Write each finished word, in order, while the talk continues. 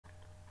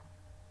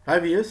Hi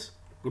viewers,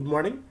 good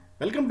morning.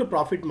 Welcome to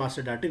Profit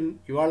Master in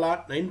ఇవాళ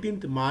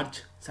 19th March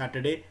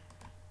Saturday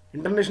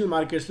international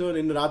మార్కెట్స్లో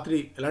నిన్న రాత్రి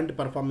ఎలాంటి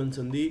పర్ఫార్మెన్స్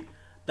ఉంది,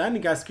 దాని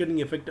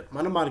క్యాస్కేడింగ్ ఎఫెక్ట్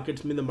మన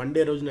మార్కెట్స్ మీద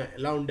మండే రోజున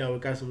ఎలా ఉండే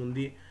అవకాశం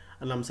ఉంది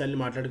అన్న అంశాన్ని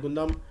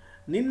మాట్లాడుకుందాం.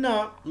 నిన్న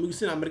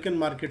ముగిసిన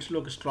అమెరికన్ మార్కెట్స్లో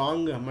ఒక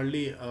స్ట్రాంగ్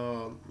మళ్ళీ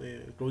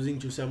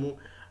క్లోజింగ్ చూసాము.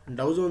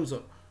 డౌ జోన్స్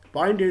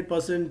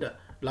 0.8%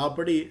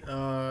 లాపడి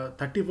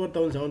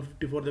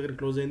 34,754 దగ్గర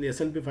క్లోజ్ అయింది.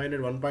 S&P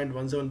 500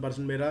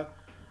 1.17% మేర,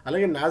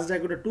 అలాగే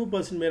నాస్డాక్ కూడా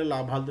 2% మేర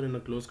లాభాలతో నిన్న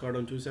క్లోజ్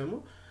కావడం చూసాము.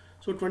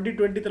 సో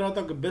 2020 తర్వాత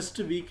ఒక బెస్ట్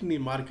వీక్ని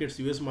మార్కెట్స్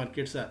యూఎస్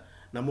మార్కెట్స్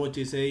నమోదు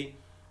చేసాయి.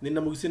 నిన్న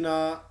ముగిసిన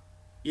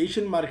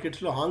ఏషియన్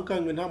మార్కెట్స్లో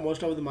హాంకాంగ్ వినా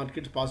మోస్ట్ ఆఫ్ ది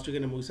మార్కెట్స్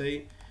పాజిటివ్గానే ముగిసాయి.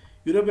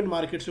 యూరోపియన్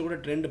మార్కెట్స్లో కూడా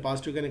ట్రెండ్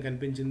పాజిటివ్గానే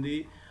కనిపించింది.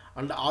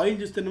 అండ్ ఆయిల్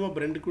చూస్తేనేమో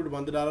బ్రెంట్ క్రూడ్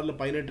 $100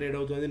 పైన ట్రేడ్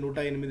అవుతుంది,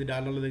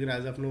 $108 దగ్గర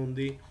యాజ్ ఆఫ్ నో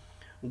ఉంది.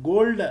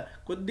 గోల్డ్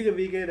కొద్దిగా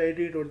వీక్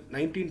అయ్యి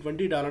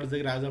 $19-20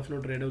 దగ్గర యాజ్ ఆఫ్ నో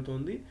ట్రేడ్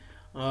అవుతుంది.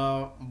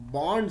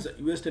 Bonds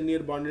US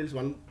 10-year bond yields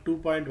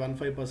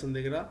 2.15%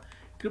 దగ్గర.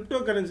 క్రిప్టో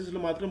కరెన్సీస్లో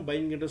మాత్రం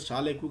బయింగ్ ఇంట్రెస్ట్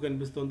చాలా ఎక్కువ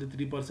కనిపిస్తుంది,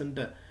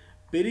 3%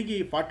 పెరిగి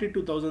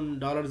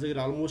 $42,000 దగ్గర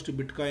ఆల్మోస్ట్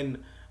బిట్ కాయిన్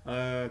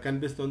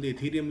కనిపిస్తుంది.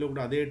 ఎథీరియంలో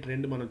కూడా అదే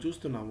ట్రెండ్ మనం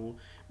చూస్తున్నాము.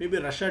 మేబీ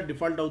రష్యా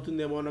డిఫాల్ట్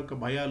అవుతుందేమో అని ఒక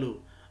భయాలు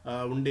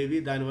ఉండేవి,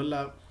 దానివల్ల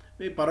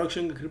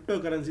పరోక్షంగా క్రిప్టో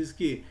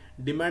కరెన్సీస్కి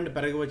డిమాండ్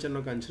పెరగవచ్చు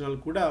అన్న ఒక అంచనాలు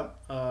కూడా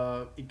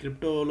ఈ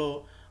క్రిప్టోలో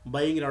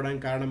బయింగ్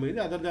రావడానికి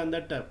కారణమైంది. అదర్ దాన్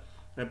దట్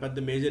పెద్ద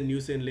మేజర్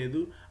న్యూస్ ఏం లేదు.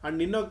 అండ్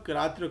నిన్న ఒక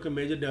రాత్రి ఒక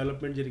మేజర్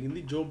డెవలప్మెంట్ జరిగింది.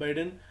 జో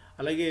బైడెన్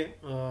అలాగే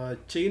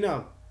చైనా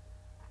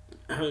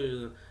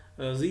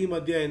జీ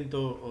మధ్య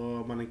ఎంతో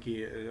మనకి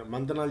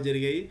మంతనాలు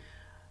జరిగాయి.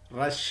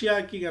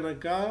 రష్యాకి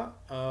కనుక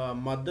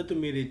మద్దతు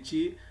మీరు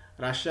ఇచ్చి,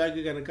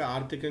 రష్యాకి కనుక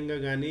ఆర్థికంగా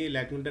కానీ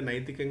లేకుంటే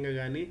నైతికంగా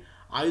కానీ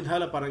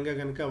ఆయుధాల పరంగా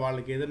కనుక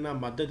వాళ్ళకి ఏదైనా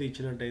మద్దతు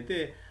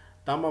ఇచ్చినట్టయితే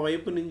తమ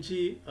వైపు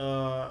నుంచి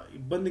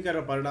ఇబ్బందికర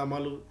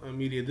పరిణామాలు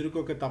మీరు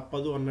ఎదుర్కోక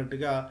తప్పదు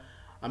అన్నట్టుగా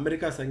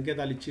అమెరికా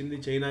సంకేతాలు ఇచ్చింది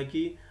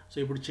చైనాకి. సో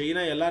ఇప్పుడు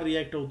చైనా ఎలా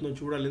రియాక్ట్ అవుతుందో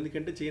చూడాలి.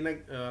 ఎందుకంటే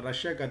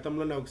రష్యా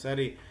గతంలోనే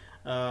ఒకసారి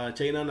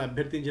చైనాను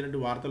అభ్యర్థించినట్టు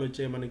వార్తలు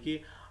వచ్చాయి మనకి.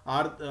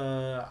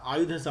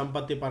 ఆయుధ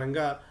సంపత్తి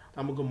పరంగా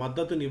తమకు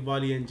మద్దతుని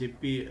ఇవ్వాలి అని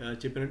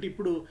చెప్పినట్టు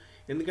ఇప్పుడు,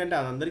 ఎందుకంటే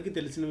అదందరికీ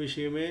తెలిసిన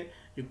విషయమే,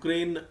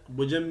 యుక్రెయిన్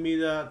భుజం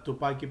మీద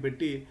తుపాకీ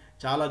పెట్టి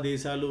చాలా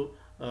దేశాలు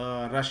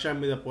రష్యా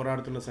మీద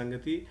పోరాడుతున్న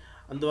సంగతి.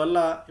 అందువల్ల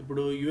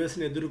ఇప్పుడు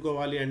యుఎస్ని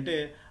ఎదుర్కోవాలి అంటే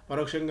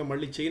పరోక్షంగా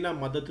మళ్ళీ చైనా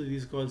మద్దతు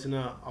తీసుకోవాల్సిన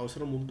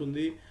అవసరం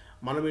ఉంటుంది.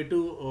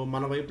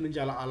 మన వైపు నుంచి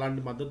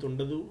అలాంటి మద్దతు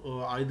ఉండదు.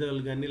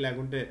 ఆయుధాలు కానీ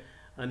లేకుంటే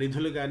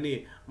నిధులు కానీ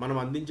మనం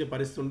అందించే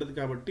పరిస్థితి ఉండదు.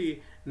 కాబట్టి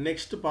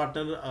నెక్స్ట్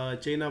పార్ట్నర్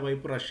చైనా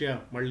వైపు రష్యా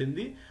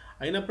మళ్ళింది.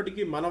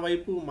 అయినప్పటికీ మన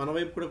వైపు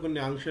కూడా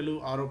కొన్ని ఆంక్షలు,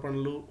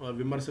 ఆరోపణలు,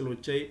 విమర్శలు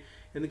వచ్చాయి.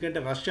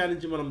 ఎందుకంటే రష్యా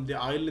నుంచి మనం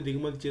ఆయిల్ని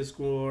దిగుమతి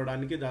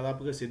చేసుకోవడానికి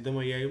దాదాపుగా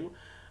సిద్ధమయ్యాము.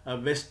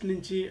 వెస్ట్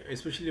నుంచి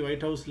ఎస్పెషల్లీ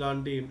వైట్ హౌస్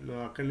లాంటి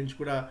అక్కడి నుంచి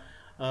కూడా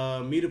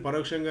మీరు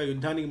పరోక్షంగా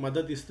యుద్ధానికి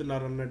మద్దతు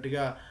ఇస్తున్నారు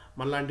అన్నట్టుగా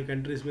మనలాంటి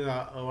కంట్రీస్ మీద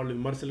వాళ్ళు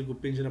విమర్శలు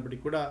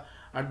గుప్పించినప్పటికీ కూడా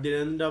at the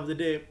end of the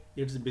day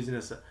it's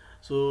business.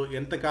 So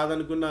ఎంత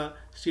కాదనుకున్నా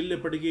స్టిల్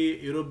ఎప్పటికీ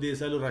యూరోప్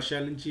దేశాలు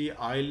రష్యా నుంచి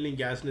ఆయిల్ని,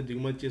 గ్యాస్ని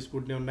దిగుమతి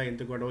చేసుకుంటూనే ఉన్నాయి,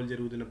 ఎంత గొడవలు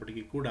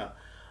జరుగుతున్నప్పటికీ కూడా.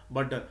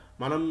 బట్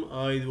మనం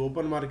ఇది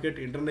open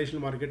market,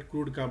 international market,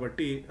 crude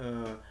కాబట్టి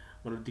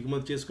మనం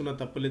దిగుమతి చేసుకున్న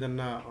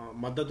తప్పలేదన్న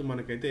మద్దతు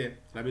మనకైతే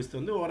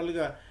లభిస్తుంది.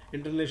 ఓవరాల్గా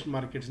ఇంటర్నేషనల్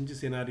మార్కెట్స్ నుంచి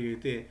సినారీ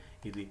అయితే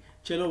ఇది.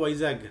 చలో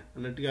వైజాగ్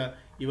అన్నట్టుగా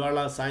ఇవాళ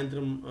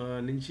సాయంత్రం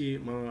నుంచి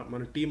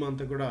మన టీం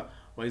అంతా కూడా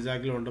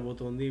వైజాగ్లో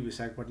ఉండబోతోంది,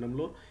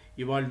 విశాఖపట్నంలో.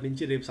 ఇవాళ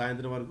నుంచి రేపు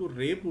సాయంత్రం వరకు.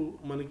 రేపు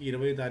మనకి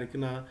 20వ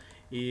తారీఖున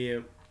ఈ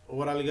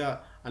ఓవరాల్గా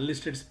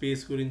అన్లిస్టెడ్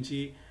స్పేస్ గురించి,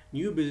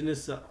 న్యూ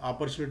బిజినెస్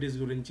ఆపర్చునిటీస్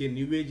గురించి,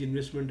 న్యూ ఏజ్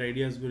ఇన్వెస్ట్మెంట్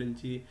ఐడియాస్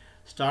గురించి,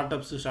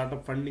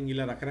 స్టార్టప్ ఫండింగ్,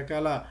 ఇలా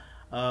రకరకాల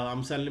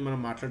అంశాలని మనం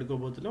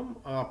మాట్లాడుకోబోతున్నాం.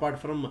 Apart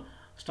from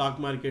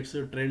stock markets,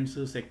 trends,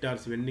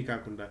 sectors ఇవన్నీ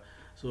కాకుండా.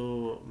 సో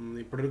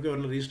ఇప్పటివరకు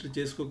ఎవరైనా రిజిస్టర్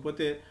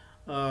చేసుకోకపోతే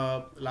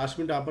లాస్ట్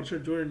మినిట్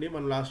ఆపర్చునిటీ చూడండి.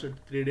 మనం లాస్ట్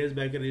 3 days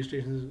బ్యాక్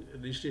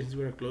రిజిస్ట్రేషన్స్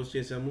కూడా క్లోజ్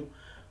చేశాము.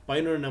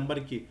 పైన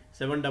నెంబర్కి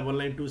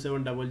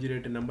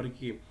 79927008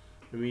 నెంబర్కి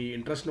మీ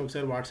ఇంట్రెస్ట్ని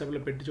ఒకసారి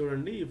వాట్సాప్లో పెట్టి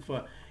చూడండి. ఇఫ్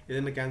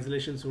ఏదైనా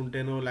క్యాన్సిలేషన్స్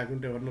ఉంటేనో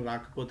లేకుంటే ఎవరైనా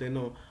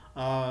రాకపోతేనో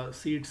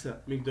సీట్స్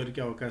మీకు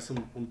దొరికే అవకాశం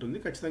ఉంటుంది.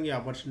 ఖచ్చితంగా ఈ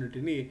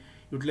ఆపర్చునిటీని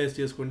యూటిలైజ్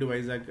చేసుకోండి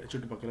వైజాగ్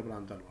చుట్టుపక్కల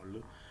ప్రాంతాల వాళ్ళు.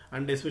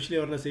 అండ్ ఎస్పెషల్లీ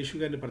ఎవరైనా శేషు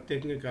గారిని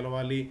ప్రత్యేకంగా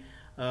కలవాలి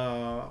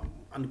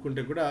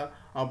అనుకుంటే కూడా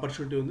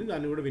ఆపర్చునిటీ ఉంది,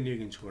 దాన్ని కూడా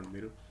వినియోగించుకోండి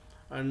మీరు.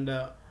 అండ్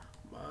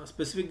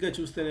స్పెసిఫిక్గా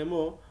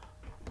చూస్తేనేమో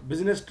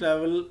business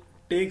travel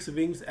takes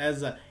wings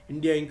as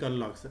India ఇంక్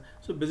అన్లాక్స్.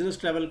 సో బిజినెస్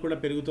ట్రావెల్ కూడా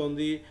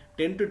పెరుగుతోంది.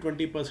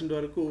 10-20%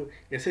 వరకు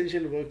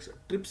ఎసెన్షియల్ వర్క్స్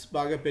ట్రిప్స్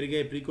బాగా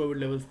పెరిగాయి, ప్రీ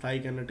కోవిడ్ లెవెల్స్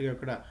స్థాయికి అన్నట్టుగా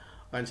అక్కడ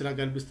అంచనా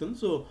కనిపిస్తుంది.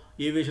 సో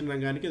ఏవియేషన్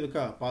రంగానికి ఇది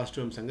ఒక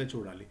పాజిటివ్ అంశంగా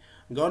చూడాలి.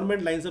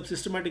 Government lines up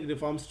systematic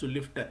reforms to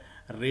lift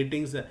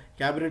ratings.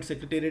 Cabinet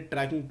secretariat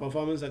tracking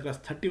performance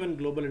across 31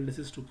 global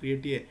industries to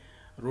create a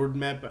road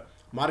map.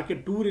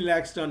 Market two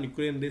relaxed on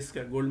Ukraine risk,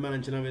 gold man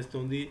అంచనా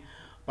వేస్తోంది.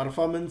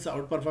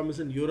 Out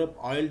performance in Europe,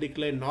 oil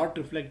decline not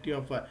reflective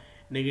of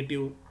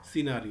negative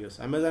scenarios.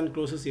 Amazon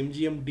closes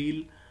MGM deal.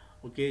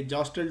 Okay,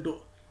 Jostle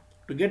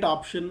to get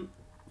option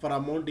for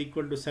amount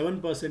equal to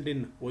 7% in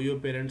OYO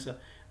parents.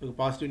 ఒక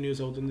positive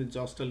news అవుతుంది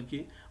జాస్టల్కి,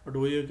 but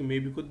ఓయోకి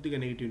maybe కొద్దిగా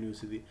negative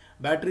news ఇది.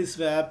 Battery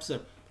swaps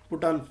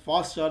put on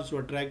fast charge to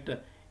attract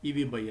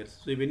EV buyers.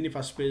 So ఇవన్నీ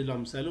first పేజ్లో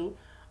అంశాలు.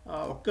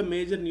 ఒక్క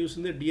major news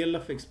ఉంది,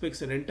 DLF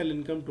expects rental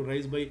income to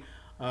rise by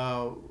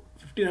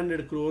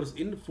 1,500 crores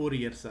in 4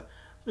 years.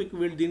 So ఇక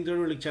వీళ్ళు దీంతో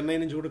వీళ్ళకి చెన్నై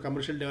నుంచి కూడా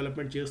కమర్షియల్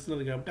డెవలప్మెంట్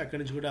చేస్తున్నారు కాబట్టి అక్కడి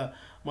నుంచి కూడా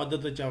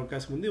మద్దతు వచ్చే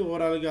అవకాశం ఉంది.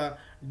 ఓవరాల్గా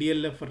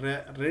DLF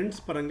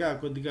రెంట్స్ పరంగా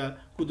కొద్దిగా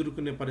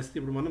కుదురుకునే పరిస్థితి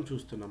ఇప్పుడు మనం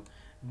చూస్తున్నాం.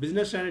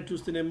 బిజినెస్ స్టాండర్డ్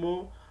చూస్తేనేమో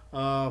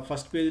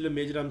ఫస్ట్ పేజీలో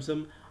మేజర్ అంశం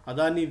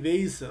అదానీ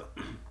వేయిస్,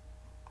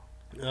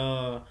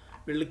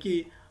 వీళ్ళకి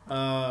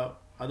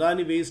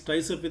Adani weighs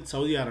tries up with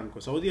Saudi Aramco.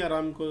 Saudi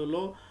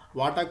అరామ్కోలో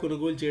వాటా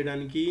కొనుగోలు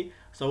చేయడానికి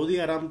సౌదీ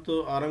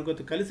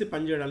అరామ్కోతో కలిసి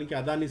పనిచేయడానికి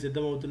అదానీ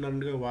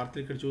సిద్ధమవుతున్నట్టుగా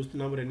వార్తలు ఇక్కడ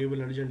చూస్తున్నాము.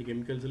 రెన్యూబుల్ ఎనర్జీ అండ్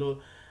కెమికల్స్లో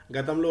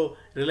గతంలో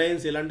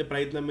రిలయన్స్ ఎలాంటి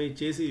ప్రయత్నం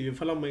చేసి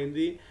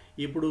విఫలమైంది.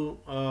 ఇప్పుడు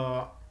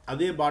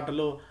అదే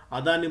బాటలో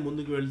అదానీ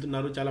ముందుకు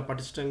వెళ్తున్నారు చాలా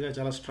పటిష్టంగా,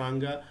 చాలా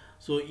స్ట్రాంగ్గా.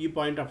 సో ఈ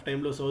పాయింట్ ఆఫ్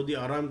టైంలో సౌదీ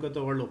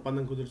అరామ్కోతో వాళ్ళు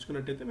ఒప్పందం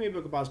కుదుర్చుకున్నట్టయితే మేబీ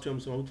ఒక పాజిటివ్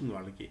అంశం అవుతుంది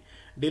వాళ్ళకి.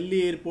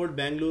 Delhi airport,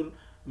 Bengaluru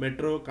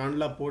Metro,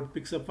 Kandla Port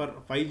picks up for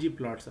 5G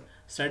plots.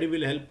 Study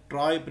will help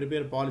Troy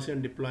prepare policy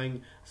and deploying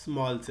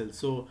small cells.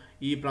 So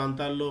ఈ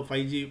ప్రాంతాల్లో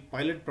 5G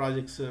పైలట్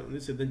ప్రాజెక్ట్స్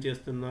సిద్ధం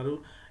చేస్తున్నారు.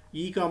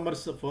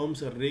 E commerce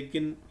firms rake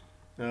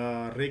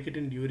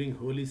in during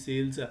Holi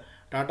sales.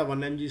 Tata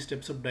 1mg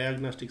steps up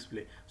diagnostics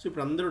play. So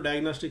ఇప్పుడు అందరూ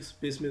diagnostic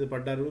space మీద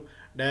పడ్డారు.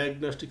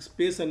 Diagnostic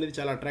space అనేది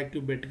చాలా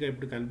అట్రాక్టివ్ బెట్గా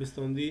ఇప్పుడు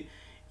కనిపిస్తుంది.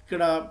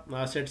 ఇక్కడ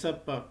sets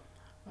up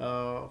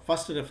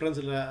first reference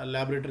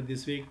laboratory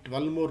this week,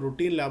 12 more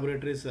routine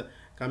laboratories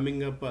coming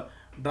up,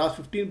 draws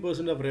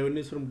 15% of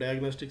revenues from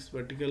diagnostics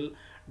vertical.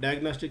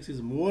 Diagnostics is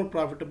more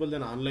profitable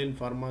than online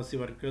pharmacy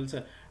verticals.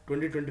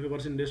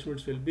 20-25%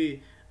 investments will be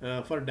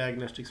for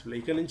diagnostics.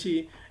 ఇక్కడ నుంచి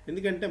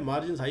ఎందుకంటే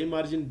margins high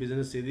margin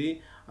business ఇది,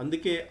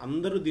 అందుకే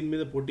అందరూ దీని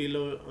మీద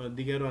పోటీలో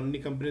దిగారు. అన్ని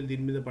కంపెనీలు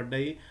దీని మీద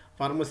పడ్డాయి.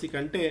 ఫార్మసీ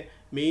కంటే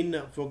మెయిన్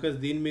ఫోకస్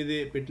దీని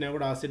మీదే పెట్టినా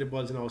కూడా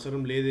ఆశ్చర్యపోవాల్సిన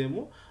అవసరం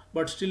లేదేమో.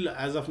 But still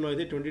as of no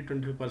అయితే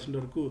 20-25%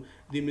 వరకు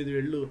దీని మీద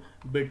వీళ్ళు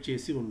బెట్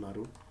చేసి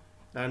ఉన్నారు.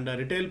 And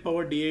retail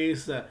power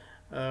DIIs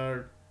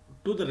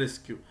to the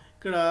rescue.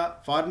 ఇక్కడ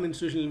ఫారిన్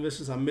ఇన్స్టిట్యూషనల్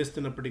ఇన్వెస్టర్స్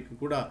అమ్మేస్తున్నప్పటికీ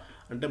కూడా,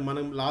 అంటే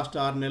మనం లాస్ట్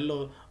 6 నెలల్లో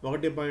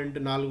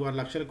 1.46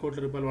 లక్షల కోట్ల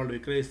రూపాయలు వాళ్ళు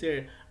విక్రయిస్తే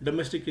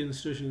డొమెస్టిక్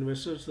ఇన్స్టిట్యూషనల్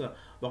ఇన్వెస్టర్స్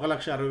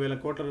 1,60,000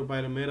 కోట్ల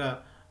రూపాయల మేర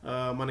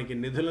మనకి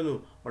నిధులను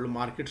వాళ్ళు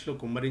మార్కెట్స్లో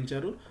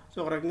కుమ్మరించారు. సో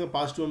ఒక రకంగా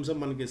పాజిటివ్ అంశం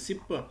మనకి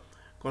సిప్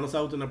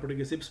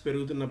కొనసాగుతున్నప్పటికీ,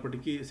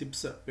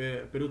 సిప్స్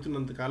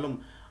పెరుగుతున్నంత కాలం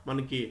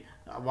మనకి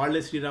వాళ్ళే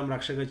శ్రీరామ్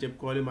రక్షగా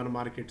చెప్పుకోవాలి మన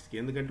మార్కెట్స్కి.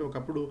 ఎందుకంటే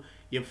ఒకప్పుడు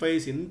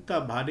FIs ఇంత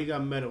భారీగా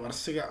అమ్మారు,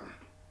 వరుసగా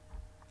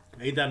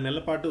 5-6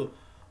 నెలల పాటు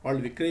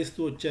వాళ్ళు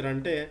విక్రయిస్తూ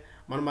వచ్చారంటే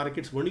మన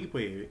మార్కెట్స్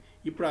వణికిపోయేవి.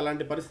 ఇప్పుడు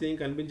అలాంటి పరిస్థితి ఏం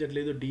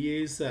కనిపించట్లేదు.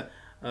 DIIs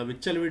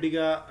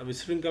విచ్చలవిడిగా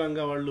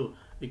విశృంఖలంగా వాళ్ళు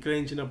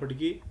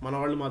విక్రయించినప్పటికీ మన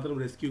వాళ్ళు మాత్రం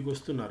రెస్క్యూకి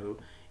వస్తున్నారు.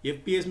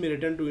 FPIs me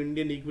return to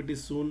Indian equity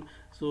soon.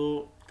 So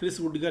Chris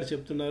would గారు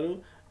చెప్తున్నారు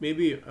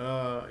మేబీ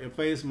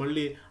FIs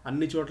మళ్ళీ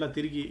అన్ని చోట్ల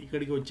తిరిగి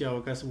ఇక్కడికి వచ్చే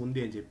అవకాశం ఉంది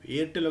అని చెప్పి.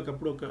 ఎయిర్టెల్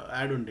ఒకప్పుడు ఒక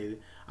యాడ్ ఉండేది,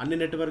 అన్ని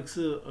నెట్వర్క్స్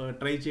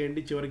ట్రై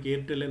చేయండి, చివరికి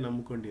ఎయిర్టెల్లే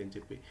నమ్ముకోండి అని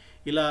చెప్పి.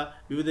 ఇలా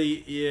వివిధ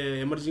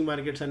ఎమర్జింగ్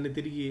మార్కెట్స్ అన్ని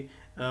తిరిగి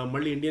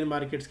మళ్ళీ ఇండియన్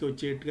మార్కెట్స్కి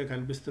వచ్చేట్టుగా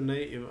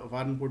కనిపిస్తున్నాయి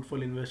ఫారిన్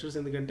పోర్ట్ఫోలియో ఇన్వెస్టర్స్.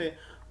 ఎందుకంటే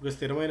ఒక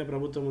స్థిరమైన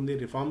ప్రభుత్వం ఉంది,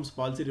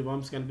 పాలసీ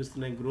రిఫార్మ్స్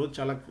కనిపిస్తున్నాయి, గ్రోత్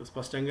చాలా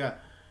స్పష్టంగా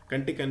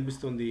కంటికి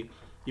కనిపిస్తుంది.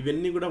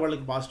 ఇవన్నీ కూడా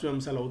వాళ్ళకి పాజిటివ్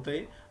అంశాలు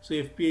అవుతాయి. సో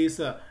FPIs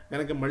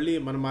కనుక మళ్ళీ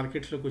మన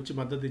మార్కెట్స్లోకి వచ్చి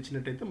మద్దతు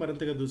ఇచ్చినట్టయితే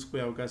మరింతగా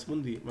దూసుకుపోయే అవకాశం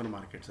ఉంది మన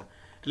markets.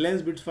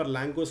 Reliance bids for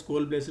లాంకోస్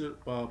coal based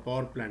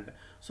power plant.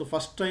 So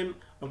first time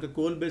ఒక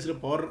కోల్ బేస్డ్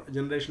పవర్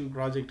జనరేషన్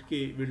ప్రాజెక్ట్కి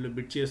వీళ్ళు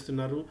బిడ్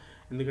చేస్తున్నారు.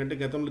 ఎందుకంటే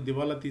గతంలో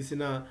దివాలా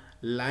తీసిన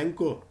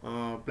లాంకో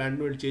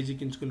ప్లాంట్ను వీళ్ళు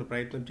చేజిక్కించుకునే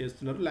ప్రయత్నం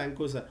చేస్తున్నారు,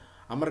 లాంకోస్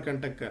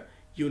అమర్కంటక్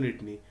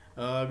యూనిట్ని.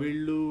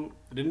 వీళ్ళు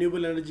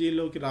రెన్యూబుల్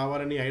ఎనర్జీలోకి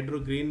రావాలని, హైడ్రో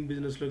గ్రీన్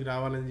బిజినెస్లోకి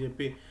రావాలని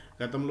చెప్పి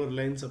గతంలో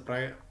రిలయన్స్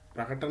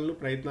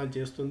ప్రయత్నాలు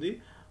చేస్తుంది.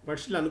 బట్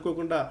స్టిల్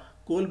అనుకోకుండా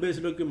కోల్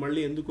బేస్లోకి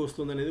మళ్ళీ ఎందుకు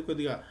వస్తుంది అనేది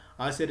కొద్దిగా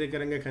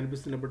ఆశ్చర్యకరంగా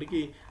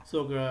కనిపిస్తున్నప్పటికీ సో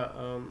ఒక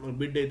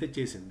బిడ్ అయితే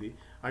చేసింది.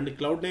 And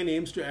Cloud9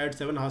 aims to add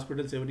 7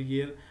 hospitals every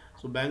year.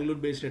 So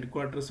Bengaluru based head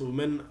quarters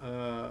women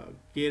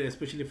care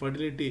especially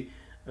fertility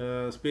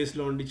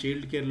స్పేస్లో ఉండి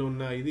చైల్డ్ కేర్లో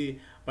ఉన్న ఇది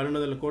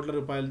 1,200 కోట్ల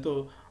రూపాయలతో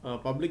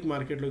పబ్లిక్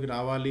మార్కెట్లోకి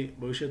రావాలి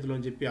భవిష్యత్తులో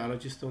అని చెప్పి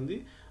ఆలోచిస్తుంది.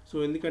 సో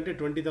ఎందుకంటే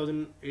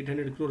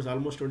 20,800 crores,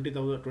 almost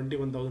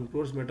 21,000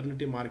 crores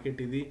maternity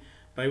market ఇది,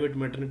 ప్రైవేట్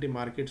మెటర్నిటీ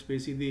మార్కెట్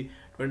స్పేస్ ఇది.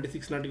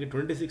 26 నాటికి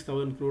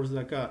 26,000 crores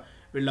దాకా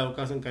వెళ్ళే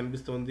అవకాశం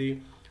కనిపిస్తోంది.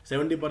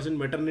 70%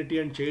 maternity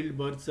and child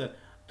births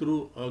through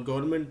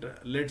government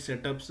lead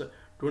setups.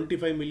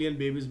 25 million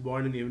babies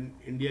born in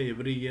India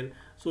every year.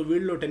 So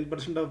వీళ్ళలో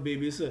 10% ఆఫ్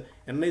బేబీస్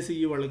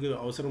NICU వాళ్ళకి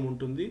అవసరం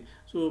ఉంటుంది.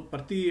 సో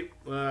ప్రతి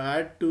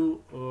add to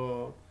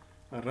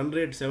run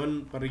rate 7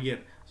 per year.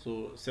 So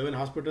 7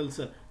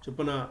 hospitals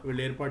చొప్పున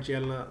వీళ్ళు ఏర్పాటు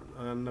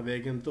చేయాలన్న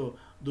వేగంతో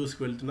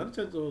దూసుకు వెళ్తున్నారు.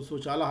 సో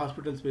చాలా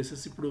హాస్పిటల్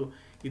స్పేసెస్ ఇప్పుడు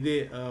ఇదే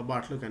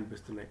బాటలో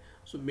కనిపిస్తున్నాయి.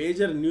 సో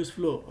మేజర్ న్యూస్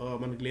ఫ్లో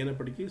మనకి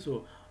లేనప్పటికీ సో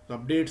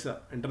అప్డేట్స్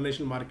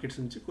ఇంటర్నేషనల్ మార్కెట్స్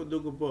నుంచి కొద్ది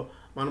గొప్ప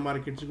మన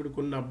మార్కెట్స్ కూడా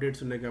కొన్ని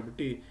అప్డేట్స్ ఉన్నాయి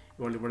కాబట్టి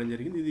ఇవాళ ఇవ్వడం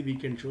జరిగింది. ఇది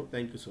weekend show.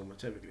 Thank you so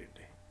much. Have a great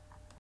day.